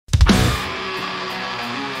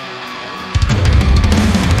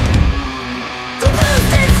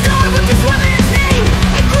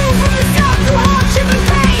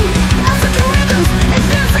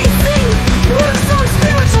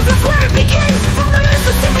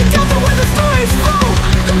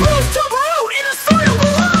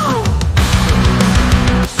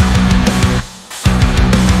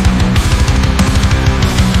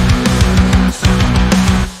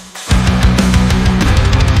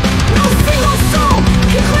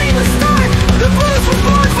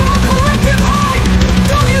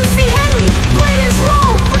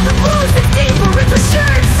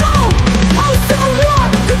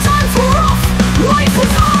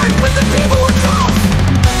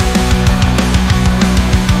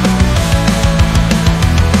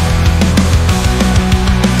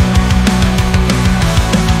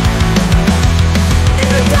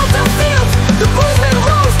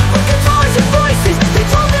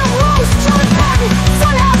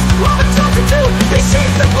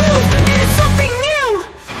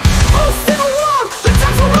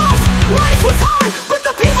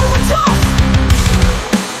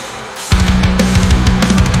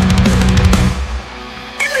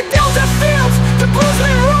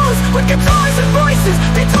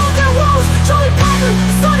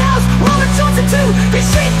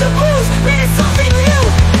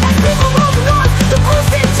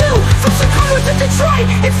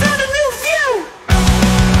light, it found a new view.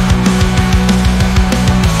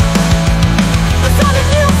 I found a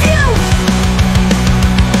new view.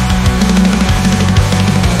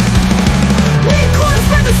 Lead corners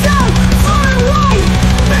spread the sound, far and wide.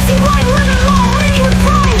 Messy line living law, ringing with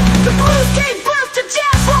pride. The blues gave birth to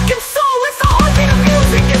jazz, rock and soul. It's the heartbeat of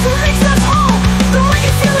music, it's what makes us whole. The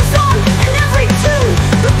legacy lives on in every tune.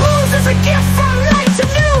 The blues is a gift from night to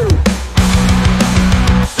noon.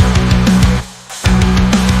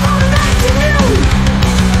 From night to noon.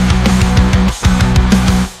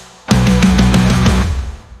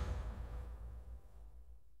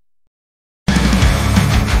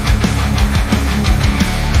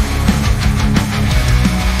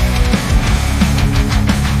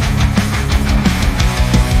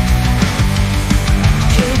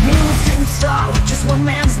 Just one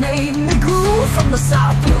man's name. They grew from the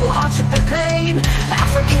south through hardship and pain.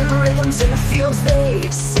 African rhythms in the fields they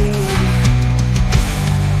sing.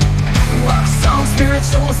 Rock songs,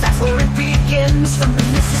 spirituals, that's where it begins. From the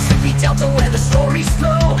Mississippi Delta where the stories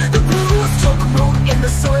flow. The blues took root in the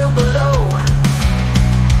soil below.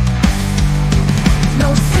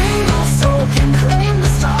 No single soul can claim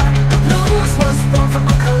the start. The blues was born from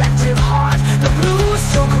a collective heart. The blues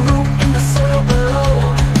took root in the soil below.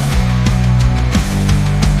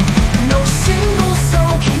 No single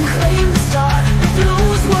soul can claim the start. The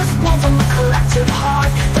blues was born from a collective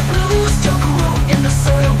heart. The blues took root in the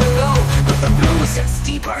soil below. But the blues, it's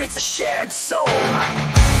deeper, it's a shared soul.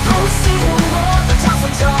 Post-Civil War, the times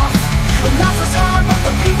were tough. The life was hard, but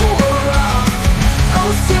the people were rough.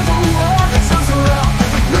 Post-Civil War, the times were rough. But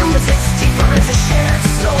the blues, it's deeper, it's a shared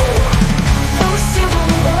soul. Post-Civil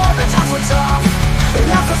War, the times were tough. The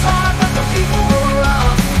life was hard, but the people were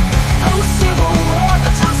rough. Post-Civil War,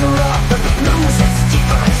 the times were rough. But the blues, it's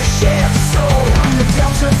deeper, it's a shared soul. On the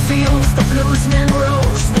Delta fields, the bluesmen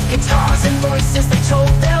rose. With guitars and voices, they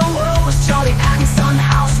told their woes. Charlie Patton's son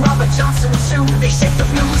house, Robert Johnson too. They shaped the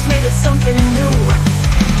blues, made it something new.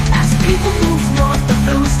 As people moved north, the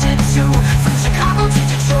blues did too. From Chicago to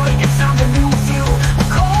Detroit, it found a new view.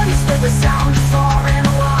 Accordions spread the sound far and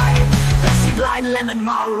wide. Bessie Blind, Lemon,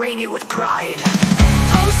 Ma Rainey with pride.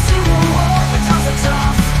 Post-Civil War, the times were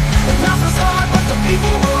tough. The life was hard, but the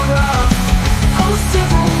people were rough.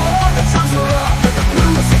 Post-Civil War, the times were rough. But the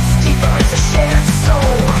blues, it's deeper, it's a shared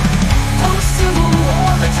soul. Post-Civil War,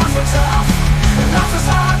 the times were tough. The life was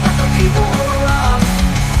hard, but the people were rough.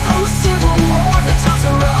 Post-Civil War, the times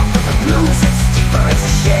were rough. But the blues, it's deeper, it's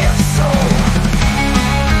a shared soul.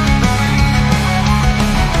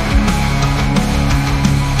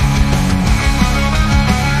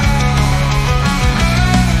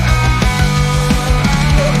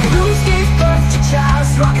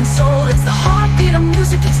 Rock and soul, it's the heartbeat of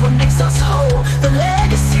music, it's what makes us whole. The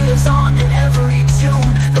legacy lives on in every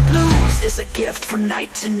tune. The blues is a gift from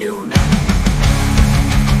night to noon.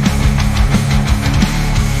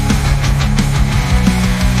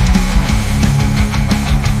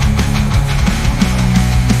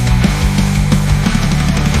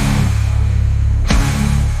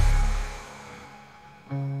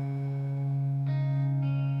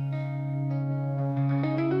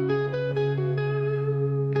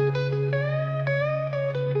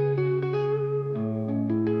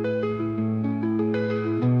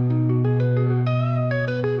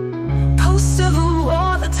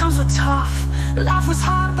 Life was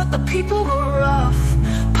hard, but the people were rough.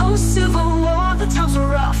 Post-Civil War, the times were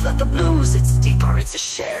rough. Let the blues, it's deeper, it's a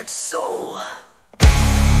shared soul.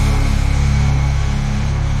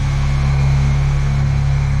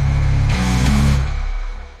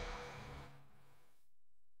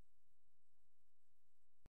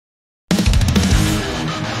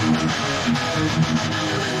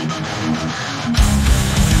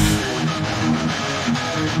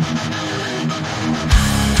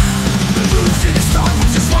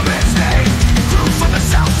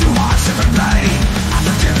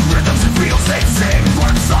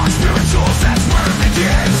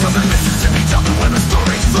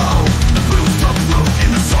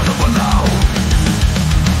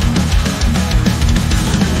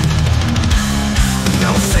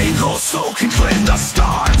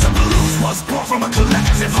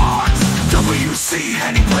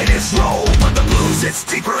 It's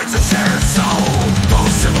deeper, it's a shared soul.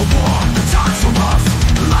 Post-Civil War, the times were rough.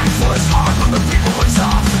 Life was hard, but the people were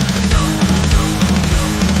tough.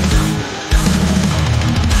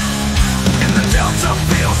 In the Delta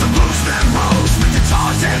fields, the bluesmen rose. With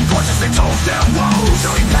guitars and torches, they told their woes.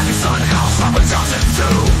 Joey Patton's son house, Robert Johnson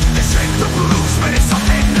too. They shaped the blues, made it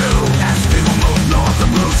something new. As people moved north, the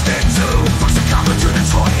blues did too. From Chicago to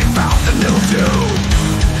Detroit, it found a new view.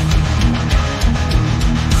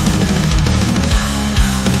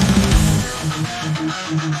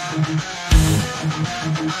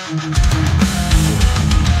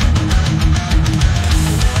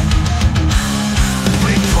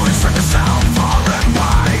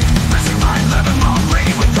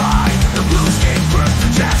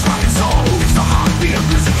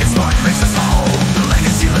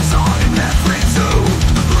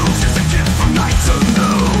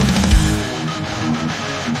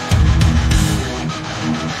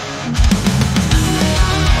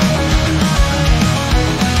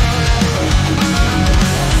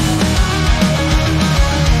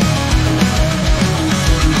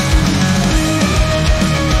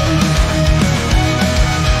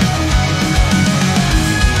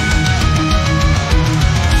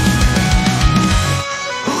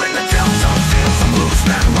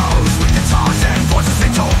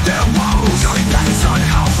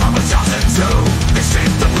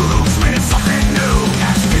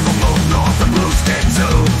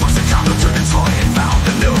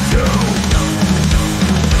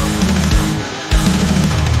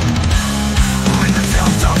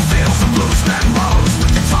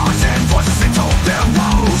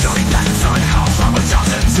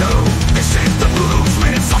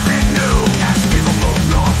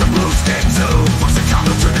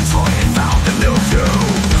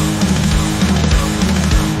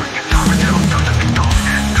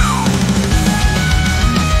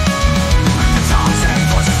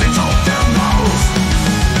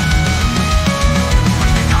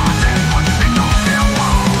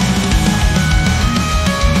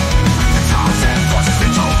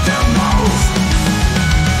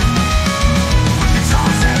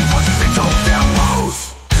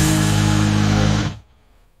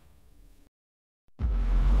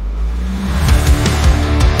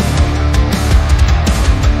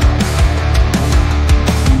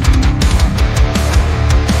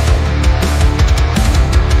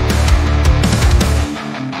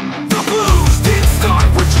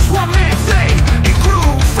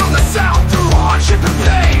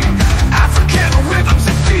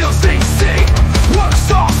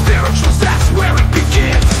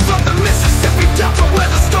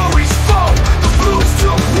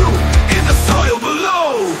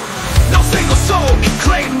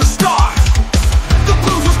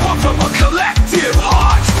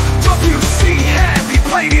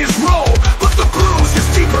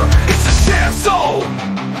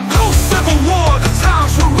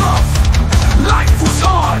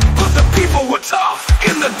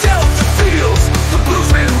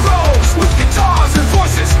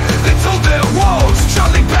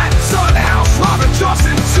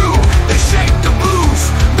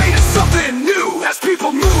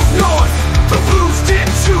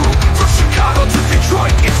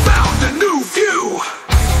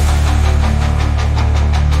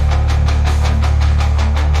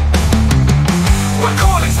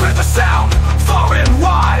 sound, far and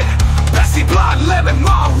wide. Bessie, Blind Lemon,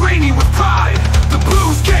 Ma Rainey with pride. The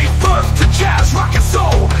blues gave birth to jazz, rock and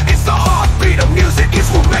soul. It's the heartbeat of music, it's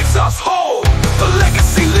what makes us whole. The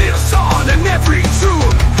legacy lives on in every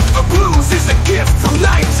tune. The blues is a gift from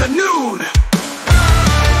night to noon.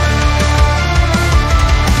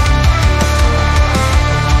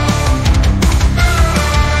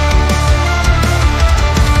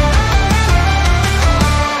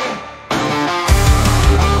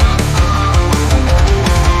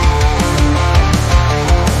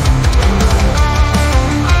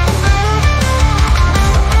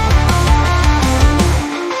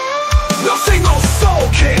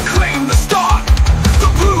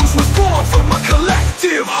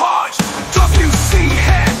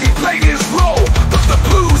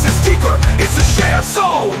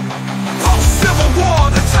 Soul. Post-Civil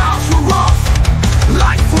War, the times were rough.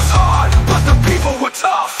 Life was hard, but the people were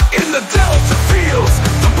tough. In the Delta fields,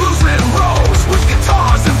 the bluesmen rose. With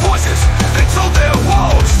guitars and voices, they told their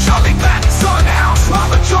woes. Charlie Patton, Son House,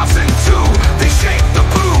 Robert Johnson too. They shaped the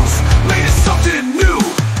blues, made it something new.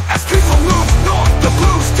 As people moved north, the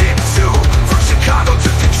blues did too. From Chicago to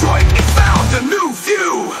Detroit, it found a new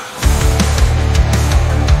view.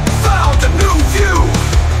 Found a new view.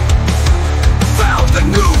 Found a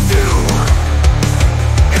new view.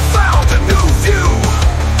 It found a new view.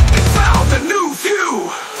 It found a new view.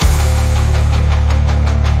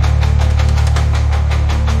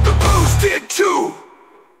 The blues did too.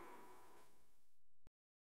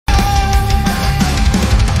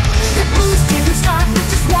 The blues didn't start with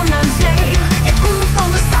just one man's name. It grew from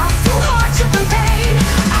the south through hardship and pain.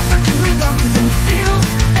 African rhythms and fields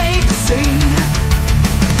ain't the same.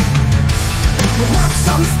 Without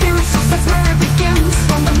some spiritual, that's where it begins.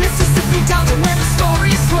 From the Mississippi down to where the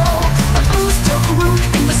stories flow. The blues took root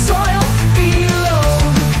in the soil below.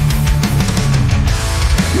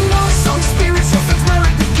 No song spiritual, that's where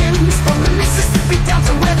it begins. From the Mississippi down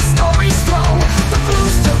to where the stories flow. The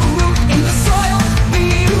blues took root in the soil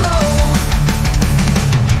below.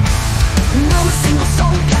 No single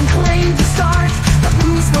soul can claim to start. The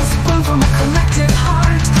blues was born from a collective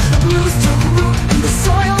heart. The blues took root in the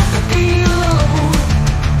soil below.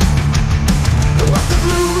 What the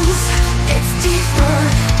blues, it's deeper,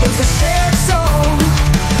 it's a shared soul.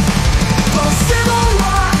 Post-Civil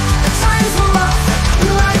War, the times were rough.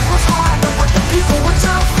 Life was hard, but the people were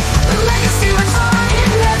tough. The legacy lives on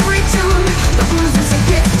in every tune. The blues is a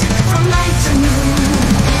gift from night to noon.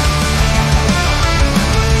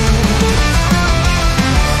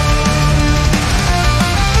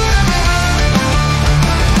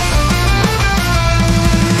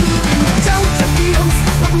 In the Delta fields,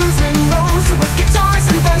 the bluesmen rose. With guitars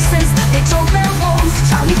and voices, they told their woes.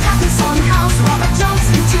 Charlie Patton, Son House, Robert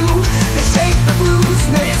Johnson too. They shaped the blues,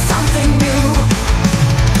 made it something new.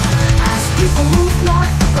 As people moved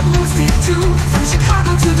north, the blues did too. From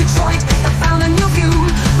Chicago to Detroit, they found a new view.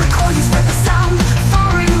 Recordings spread the sound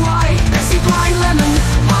far and wide. Bessie, Blind Lemon,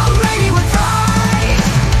 Ma Rainey with pride.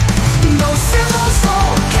 No civil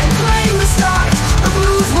soul can claim the start. The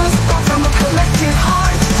blues was born from a collective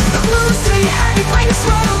heart. The blues they had it playing its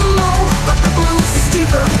role low. But the blues is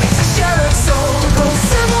deeper, it's a shared soul.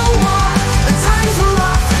 Post-Civil War, the times were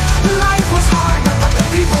rough. Life was hard, but the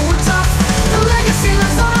people were tough. The legacy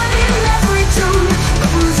lives on in every tune. The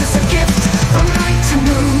blues is a gift from night to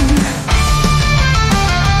noon.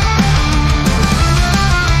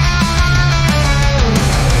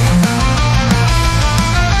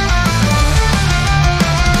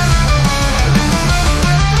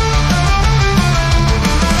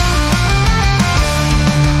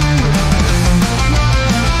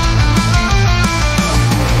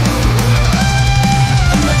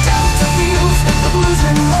 In the Delta fields, the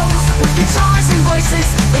bluesmen rose. With guitars and voices,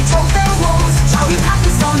 they told their woes. Charlie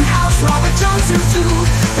Patton, Son House, Robert Johnson too.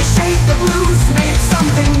 They shaped the blues, made it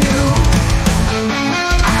something new.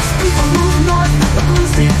 As people moved north, the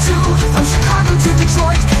blues did too. From Chicago to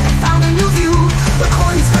Detroit, they found a new view.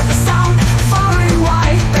 Recordings spread the sound far and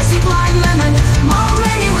wide. Bessie, Blind Lemon, Ma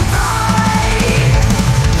Rainey with pride.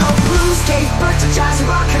 The blues gave birth to jazz,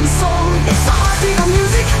 rock and soul. It's the heartbeat of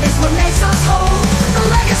music, it's what makes us whole. The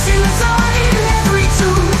legacy lives on in every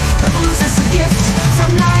tune. The blues is a gift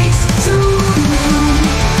from night to noon.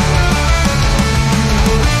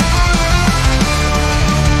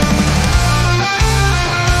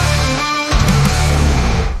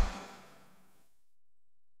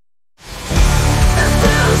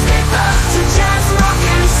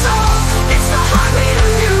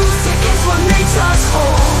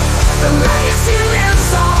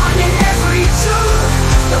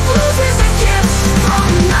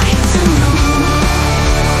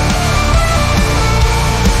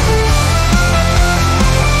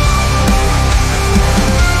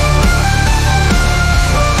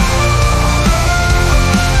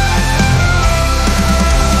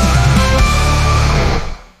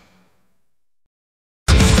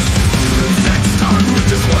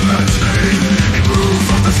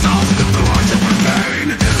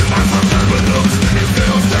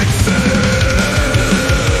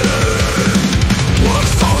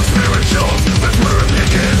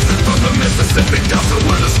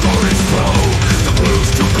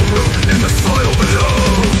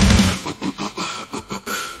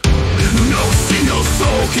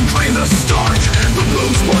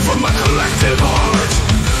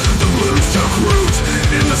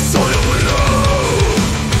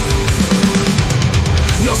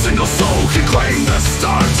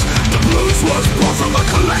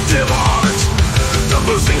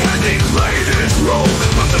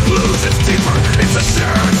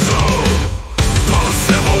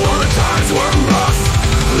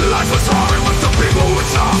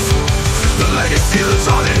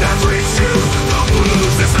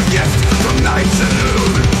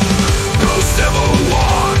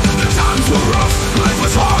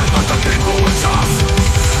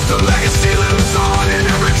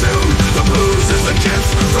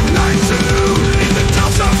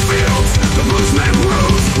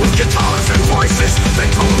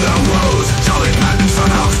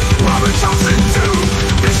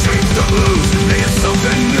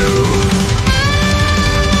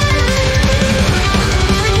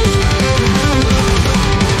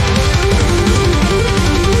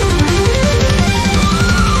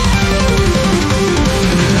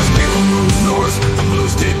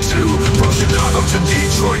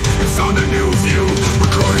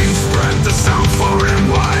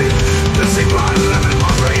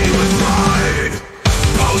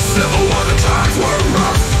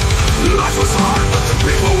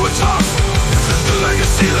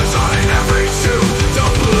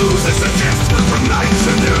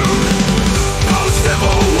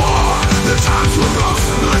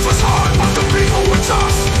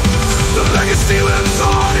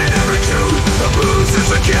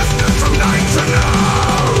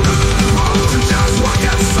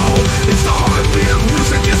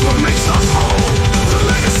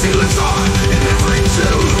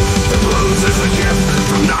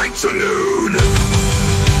 to noon.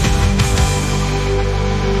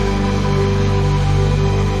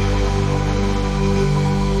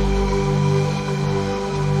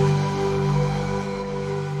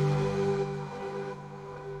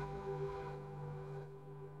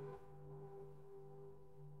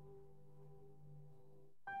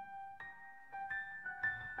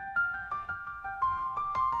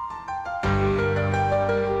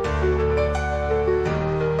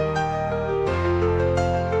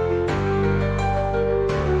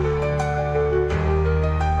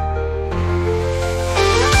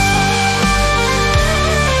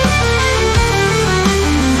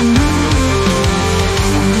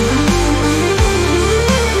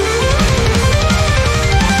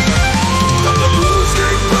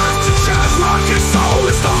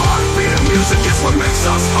 What makes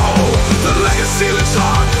us whole? The legacy lives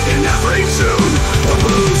on in every tune. The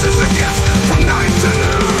blues is a gift from night to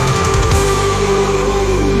noon.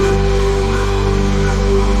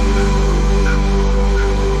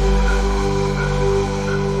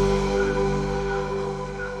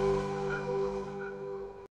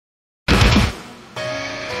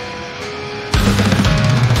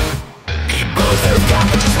 Blues is death,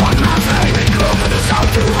 but just one man's name. We grew up with the sound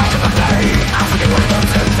through much of the pain. African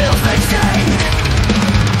rhythms and feels they sing.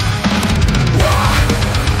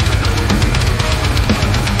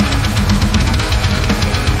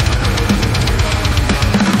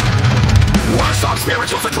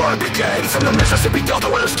 Spirituals that try to begin from the Mississippi Delta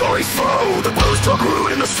where the stories flow. The blues took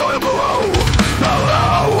root in the soil below.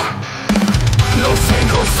 No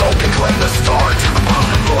single soul can claim the start. Above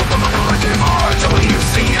the book of a collective heart.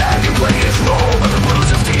 WCN can play its role, but the blues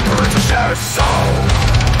is deeper, it's a shared soul.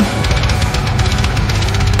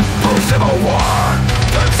 Post-Civil War,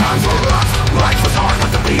 the times were rough. Life was hard,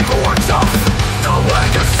 but the people were tough. The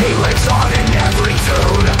legacy lives on in every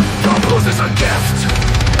tune. The blues is a gift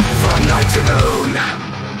from night to noon.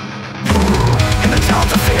 In the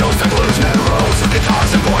Delta fields, the bluesmen rose. With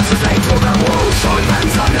guitars and voices, they told their woes. Showing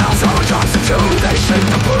men's on now, Robert Johnson too. They shaped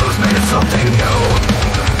the blues, made it something new.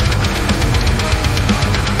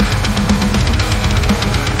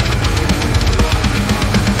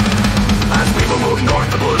 As people moved north,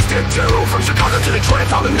 the blues did too. From Chicago to Detroit,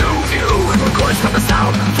 found a new view. And recordings from the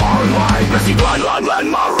South, far and wide. Messy bloodline, Len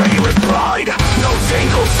Murray with pride. No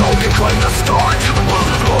single soul can claim the start. The blues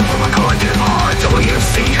is rolled from a collective heart.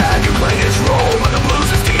 WCN, you play his role, but the blues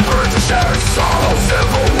is deeper, it's a shared soul.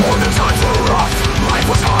 Civil War, the times were rough. Life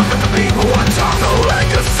was hard, but the people were tough. The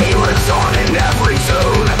legacy lives on in every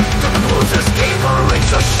tune. The blues is deeper,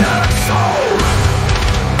 it's a shared soul.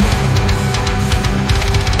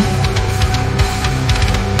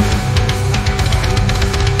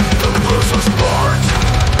 Was bored.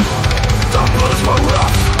 The blues were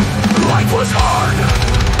rough. Life was hard,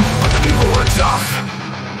 but the people were tough.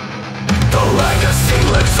 The legacy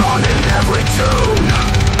lives on in every tune.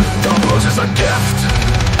 The blues is a gift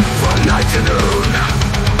from night to noon.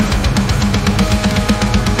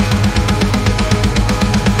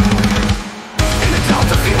 In the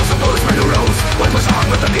Delta fields, the bluesmen who rose. Life was hard,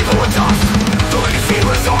 but the people were tough. The legacy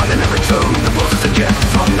lives on in every tune. The blues is a gift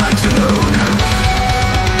from night to noon.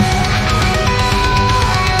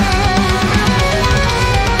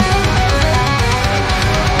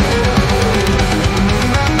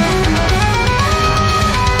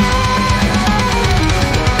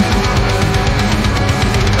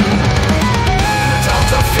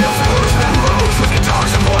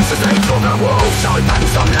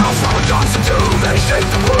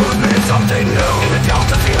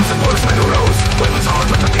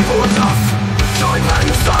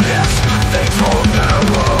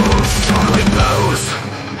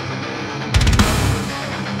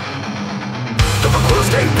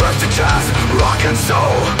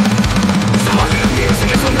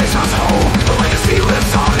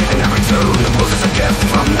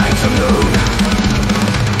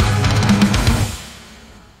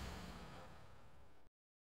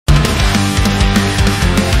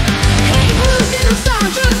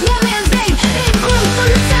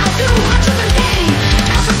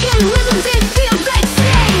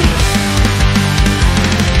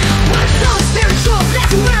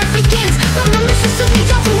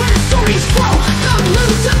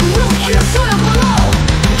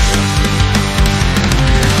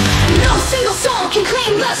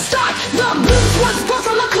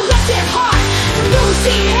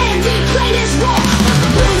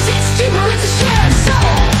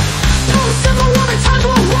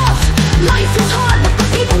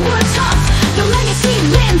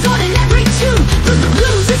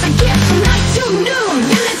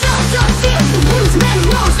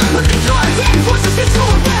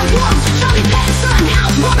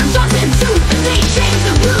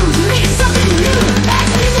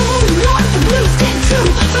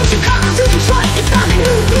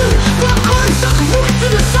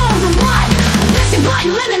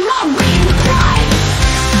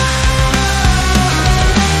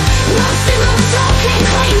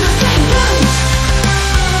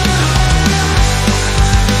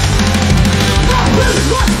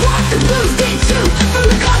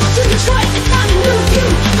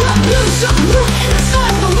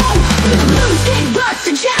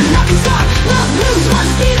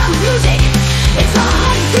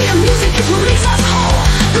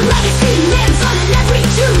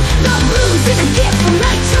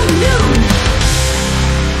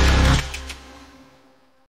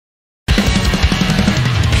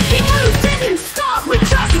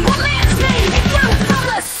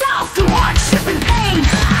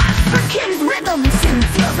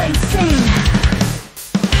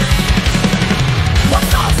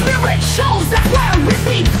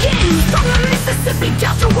 begins. From the Mississippi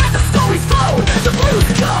Delta where the stories flow, the blues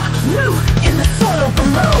draw root in the soil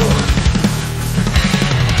below.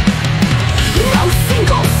 No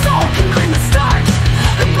single soul can claim the start.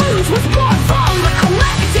 The blues was born from the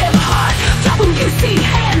collective heart. W.C.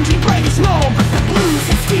 Handy brain is small, but the blues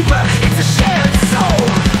is deeper, it's a shared soul.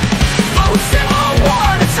 Civil War,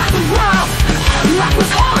 the times were rough. Life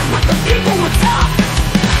was hard, but the people were tough.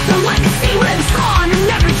 The legacy lives on in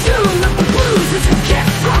every tune. The blues is a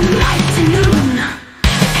gift from night to noon.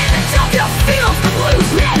 In the Delta fields, the blues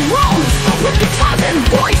man roams. With guitars and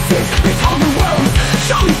voices, they told the world.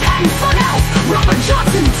 Sean Penn, Furness, Robert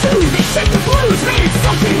Johnson too. They shaped the blues, made it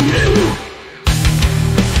something new.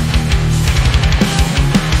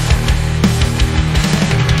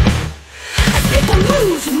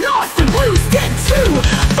 Blues north, the blues did too.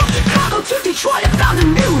 From Chicago to Detroit, I found a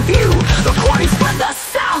new view. The quarry spread the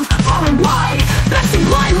sound far and wide. Betsy,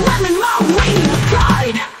 Blind, Lemon, my radio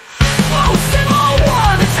guide. Oh, Civil War,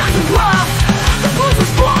 the times were rough. The blues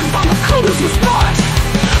was born from the blues was fought.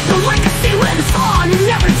 The legacy lives on in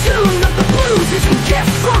every tune. The blues is a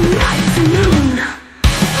gift from night to noon.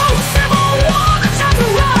 Oh, Civil War, the times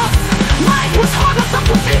were rough. Life was hard, but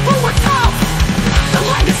the people were tough. The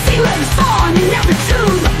legacy lives on in every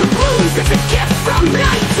tune, but the blues is a gift from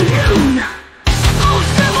night to noon. Oh,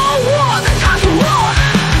 Civil War, the times were rough.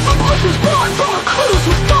 The blues was born from a blues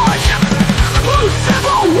was fought. The blues,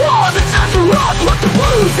 Civil War, the times were rough, but the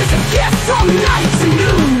blues is a gift from night to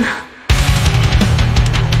noon.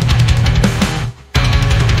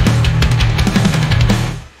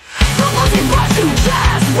 The blues is brought to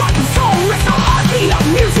jazz, rock and soul. It's the heartbeat of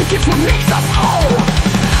music, it's what makes us whole.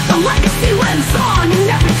 The legacy lives on in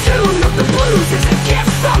every tune. The blues is a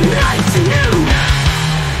gift from night to noon.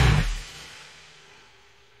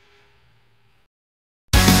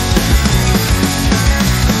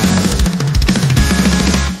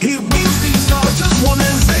 He means these songs just one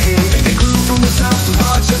and same. They grew from the south to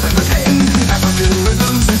larger than the day. African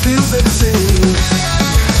rhythms and feels they the same.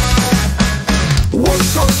 One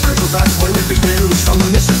song sprinkles, that's when it begins. From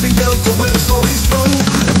the Mississippi Delta where the stories flow,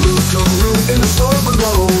 the blues come root in the soil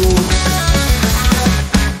below.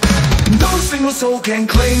 No single soul can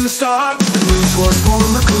claim the start. The blues was born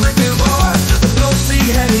from the collective heart. The W.C.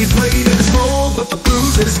 Handy played its role, but the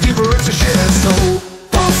blues is deeper, it's a shared soul.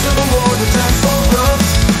 All Civil War, the times were rough.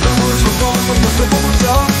 The words were born from the people were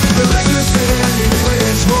tough. The legacy Handy played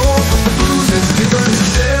its role, but the blues is deeper, it's a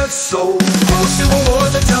shared soul. All Civil War,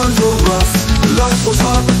 the times were rough. Life was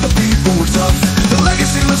hard, but the people were tough. The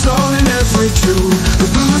legacy lives on in every tune. The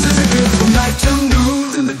blues is a gift from night to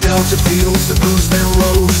noon. In the Delta fields, the blues men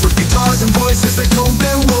rose. With guitars and voices, they told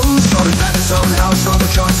their woes. Started that somehow, saw the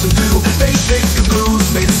charts and do. They shaped the blues,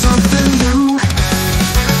 made it something new.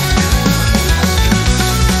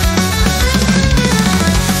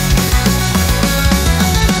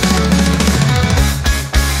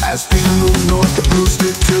 As people moved north, the blues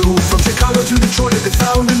did too. From Chicago to Detroit, they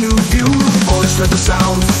found a new view. All spread the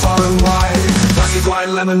sound far and wide. Plastic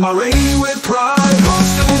wine, lemon, my rain with pride. Long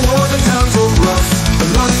Civil War, the towns were rough. The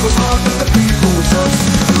life was hard, but the people were tough.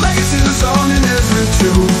 The legacy lives on in every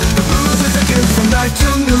tune. The blues is a gift from night to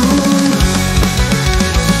noon.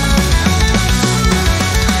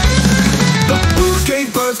 The blues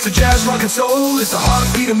gave birth to jazz, rock and soul. It's the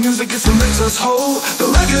heartbeat of music, it's what makes us whole. The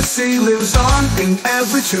legacy lives on in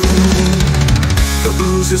every tune. The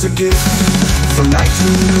blues is a gift from night to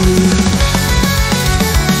noon.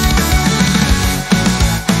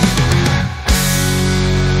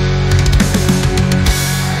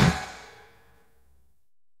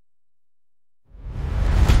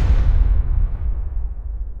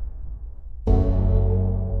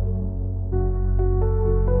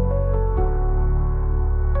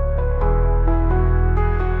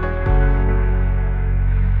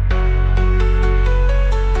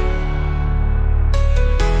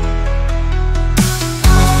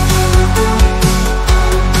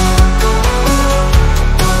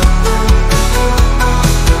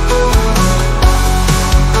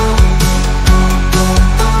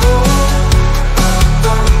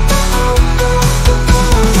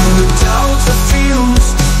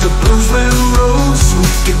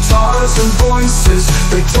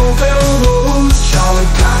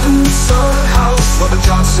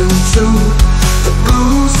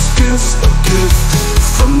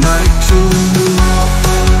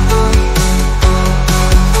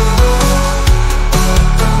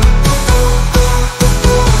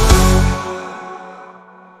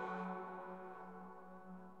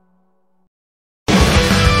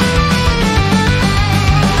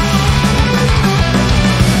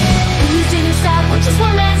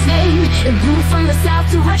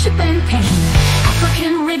 hardship and pain.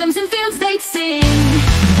 African rhythms and fields they'd sing.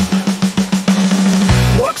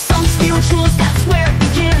 Work songs, spirituals, that's where it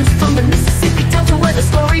begins. From the Mississippi Delta where the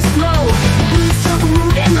stories flow, the blues took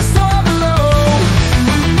root in the soil below.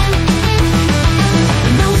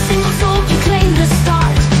 No single soul can claim to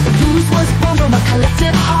start. The blues was born from a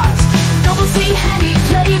collective heart. Double C Handy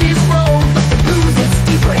played his role, but the blues, it's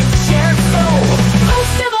deeper, it's a shared soul.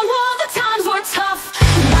 Post-Civil War, the times were tough.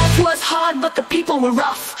 Life was hard, but the people were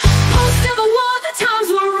rough. Post-Civil War, the times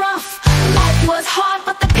were rough. Life was hard,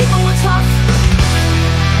 but the people were tough.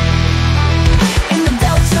 In the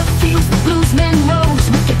Delta fields, the bluesmen rose.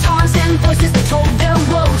 With guitars and voices, they told their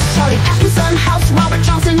woes. Charlie Atkinson, House, Robert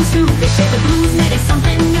Johnson too. They shaped the blues, made it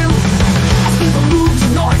something new. As people moved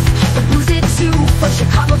north, the blues did too. From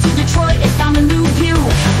Chicago to Detroit, it found a new view.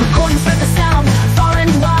 Recording spread the sound far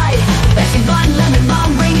and wide. Bessie Vine, Lemon, Mom,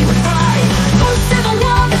 Rainey would cry. Post-Civil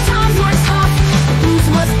War, the times were tough. The blues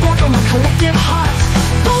was born from a collective heart.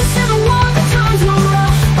 Post-Civil War, the times were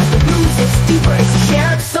rough, but the blues, it's deeper, it's a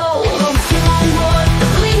shared soul. Post-Civil War, the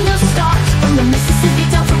bleeding of stars. From the Mississippi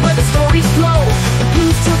Delta where the stories flow, the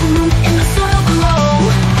blues took root in the soil below.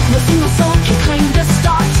 No single soul can claim to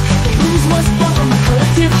start. The blues was born from a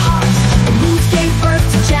collective heart. The blues gave birth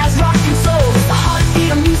to jazz, rock, and soul. The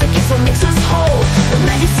heartbeat of music is what makes us whole. The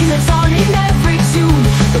legacy lives on in every tune.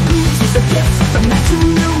 The blues is a gift from night to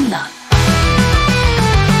noon.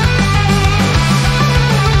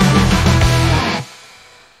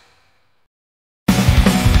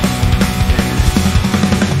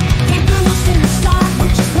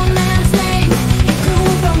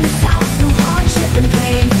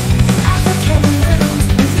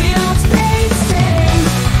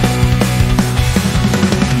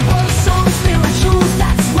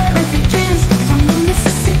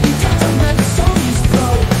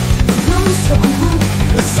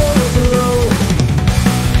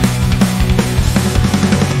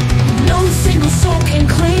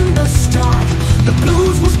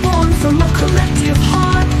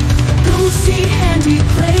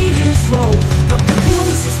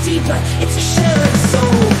 It's a shared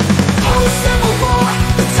soul. Post-Civil War,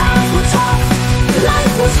 the times were tough.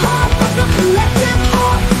 Life was hard, but the collective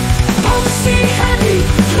heart. Post-C Handy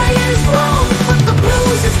played his role, but the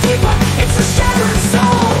blues is deeper, it's a shared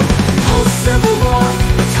soul. Post-Civil War,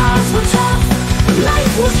 the times were tough.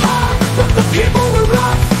 Life was hard, but the people were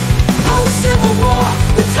rough. Post-Civil War,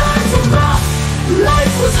 the times were rough.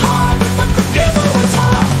 Life was hard, but the people were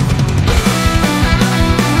tough.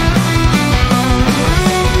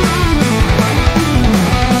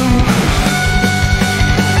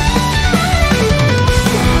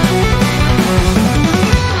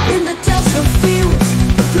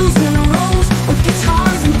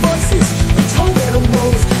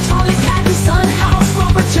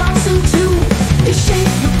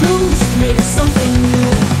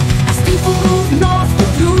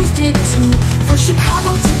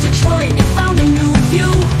 Chicago to Detroit, it found a new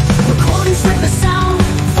view. Recordings spread the sound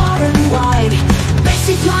far and wide.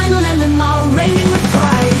 Bessie Vine, Lemon, Mom, Rainey with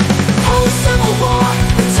pride. Post-Civil War,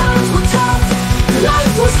 the times were tough.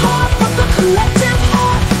 Life was hard, but the collective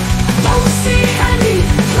heart. Post-C Handy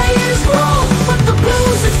played his role, but the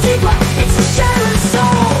blues is deeper, it's a shared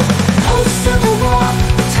soul. Post-Civil War,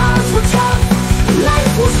 the times were tough.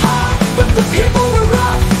 Life was hard, but the people were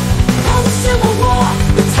rough. Post-Civil War,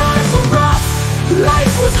 the times were rough.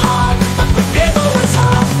 Life was hard, but the people were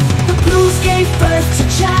tough. The blues gave birth to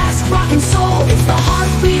jazz, rock and soul. It's the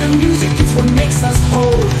heartbeat of music, it's what makes us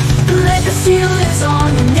whole. The legacy lives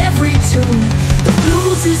on in every tune. The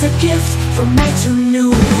blues is a gift from night to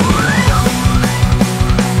noon.